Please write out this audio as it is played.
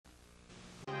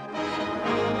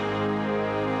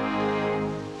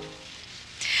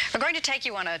going to take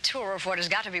you on a tour of what has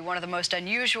got to be one of the most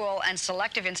unusual and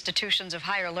selective institutions of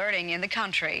higher learning in the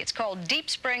country. It's called Deep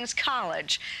Springs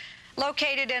College.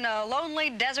 Located in a lonely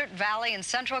desert valley in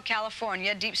Central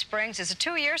California, Deep Springs is a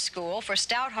two-year school for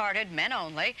stout-hearted men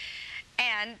only,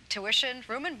 and tuition,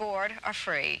 room and board are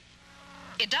free.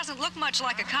 It doesn't look much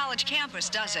like a college campus,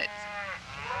 does it?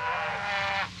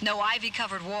 No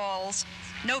ivy-covered walls,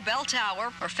 no bell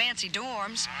tower or fancy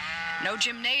dorms, no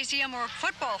gymnasium or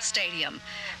football stadium.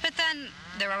 But then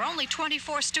there are only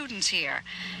 24 students here,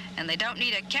 and they don't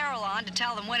need a carillon to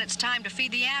tell them when it's time to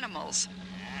feed the animals.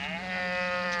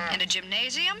 In a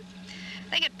gymnasium,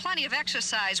 they get plenty of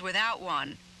exercise without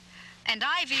one. And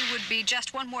ivy would be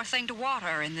just one more thing to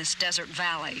water in this desert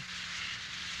valley.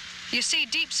 You see,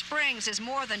 Deep Springs is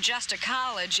more than just a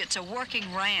college, it's a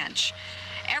working ranch.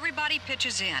 Everybody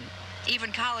pitches in,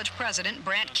 even college president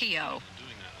Brandt Kehoe.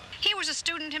 He was a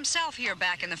student himself here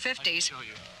back in the 50s.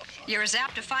 You're as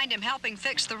apt to find him helping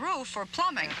fix the roof or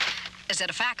plumbing as at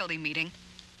a faculty meeting.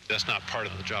 That's not part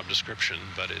of the job description,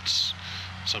 but it's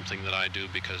something that I do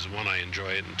because, one, I enjoy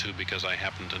it, and two, because I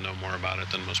happen to know more about it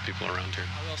than most people around here.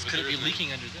 How else could it be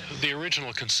leaking under this? The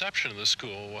original conception of the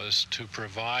school was to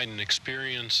provide an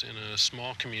experience in a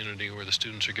small community where the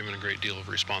students are given a great deal of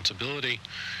responsibility,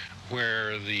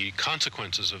 where the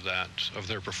consequences of that, of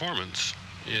their performance,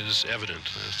 is evident.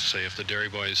 As to say, if the dairy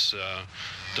boys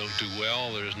don't do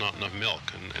well, there's not enough milk.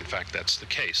 And in fact, that's the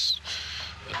case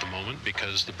at the moment,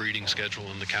 because the breeding schedule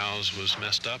in the cows was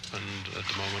messed up, and at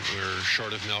the moment we're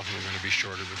short of milk, and we're going to be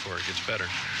shorter before it gets better.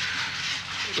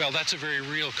 Well, that's a very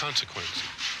real consequence.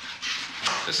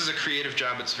 This is a creative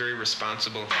job. It's very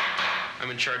responsible. I'm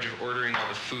in charge of ordering all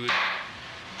the food.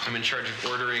 I'm in charge of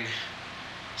ordering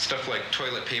stuff like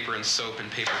toilet paper and soap and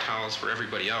paper towels for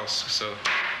everybody else. So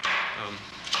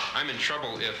I'm in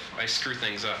trouble if I screw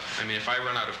things up. I mean, if I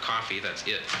run out of coffee, that's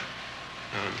it.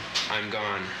 I'm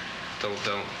gone.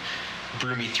 They'll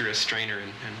brew me through a strainer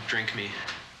and drink me.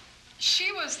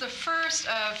 She was the first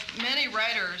of many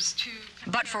writers to...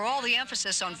 But for all the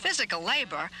emphasis on physical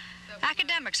labor,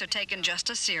 academics are taken just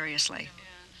as seriously.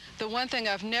 The one thing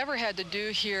I've never had to do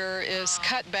here is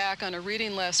cut back on a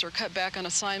reading list or cut back on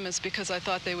assignments because I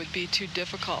thought they would be too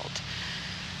difficult.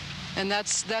 And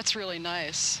that's really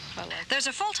nice. I like There's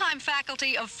a full-time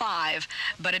faculty of 5,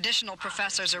 but additional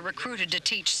professors are recruited to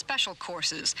teach special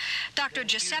courses. Dr.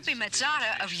 Giuseppe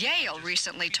Mezzata of Yale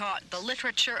recently taught the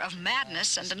literature of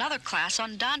madness and another class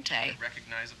on Dante.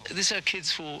 These are kids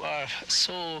who are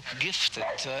so gifted,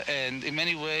 and in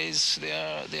many ways they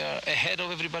are ahead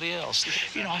of everybody else.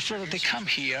 You know, I feel that they come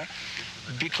here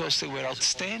because they were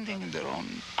outstanding in their own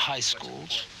high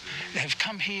schools. They have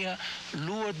come here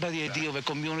lured by the idea of a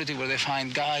community where they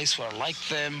find guys who are like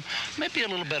them, maybe a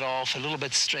little bit off, a little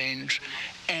bit strange,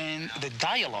 and the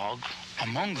dialogue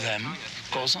among them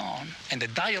goes on, and the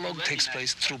dialogue takes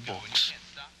place through books.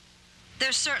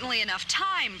 There's certainly enough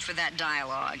time for that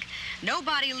dialogue.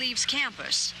 Nobody leaves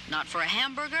campus, not for a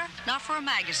hamburger, not for a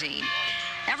magazine.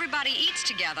 Everybody eats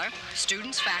together,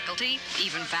 students, faculty,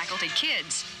 even faculty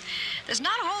kids. There's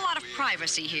not a whole lot of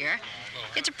privacy here.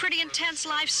 It's a pretty intense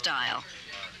lifestyle.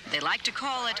 They like to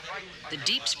call it the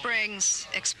Deep Springs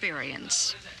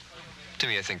experience. To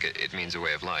me, I think it means a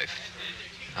way of life.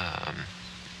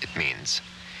 It means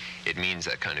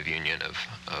that kind of union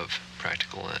of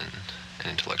practical and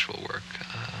intellectual work.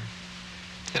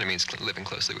 And it means living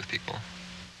closely with people.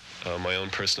 My own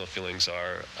personal feelings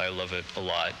are I love it a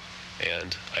lot,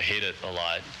 and I hate it a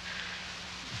lot.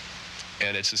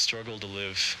 And it's a struggle to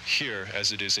live here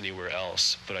as it is anywhere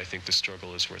else, but I think the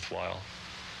struggle is worthwhile.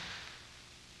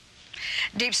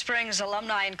 Deep Springs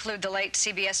alumni include the late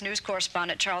CBS News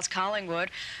correspondent Charles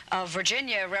Collingwood, a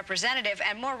Virginia representative,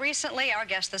 and more recently, our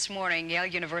guest this morning, Yale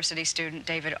University student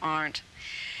David Arndt.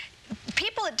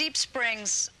 People at Deep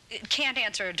Springs can't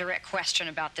answer a direct question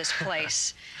about this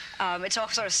place. It's all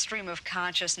sort of stream of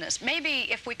consciousness.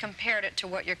 Maybe if we compared it to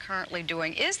what you're currently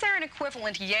doing, is there an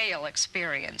equivalent Yale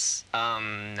experience?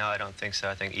 No, I don't think so.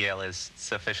 I think Yale is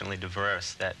sufficiently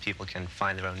diverse that people can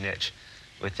find their own niche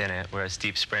within it, whereas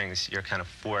Deep Springs, you're kind of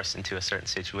forced into a certain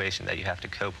situation that you have to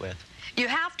cope with. You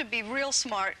have to be real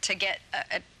smart to get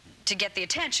the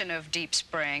attention of Deep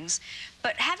Springs.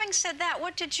 But having said that,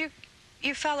 what did you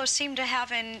fellows seem to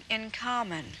have in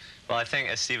common? Well, I think,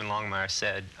 as Stephen Longmire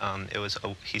said,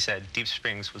 he said Deep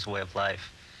Springs was a way of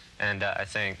life. And I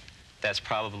think that's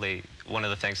probably one of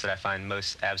the things that I find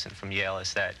most absent from Yale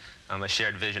is that a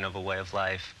shared vision of a way of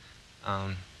life,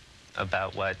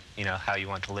 about what, how you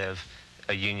want to live,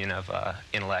 a union of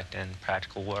intellect and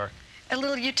practical work. A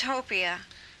little utopia.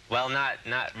 Well, not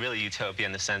really utopia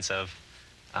in the sense of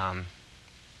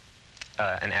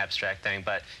an abstract thing,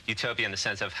 but utopia in the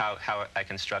sense of how I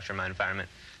can structure my environment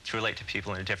to relate to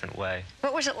people in a different way.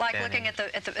 What was it like looking at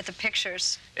the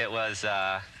pictures? It was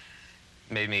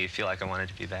made me feel like I wanted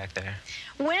to be back there.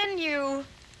 When you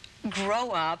grow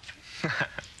up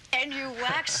and you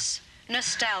wax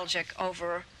nostalgic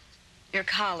over your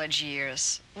college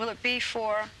years, will it be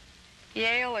for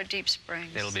Yale or Deep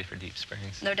Springs? It'll be for Deep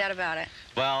Springs. No doubt about it.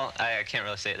 Well, I can't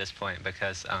really say at this point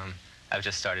because I've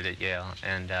just started at Yale,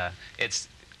 and it's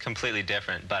completely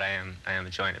different, but I am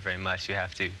enjoying it very much. You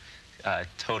have to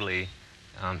totally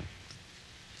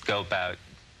go about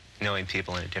knowing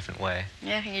people in a different way.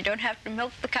 Yeah, you don't have to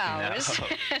milk the cows. No.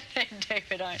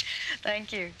 David Arndt,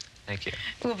 thank you. Thank you.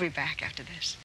 We'll be back after this.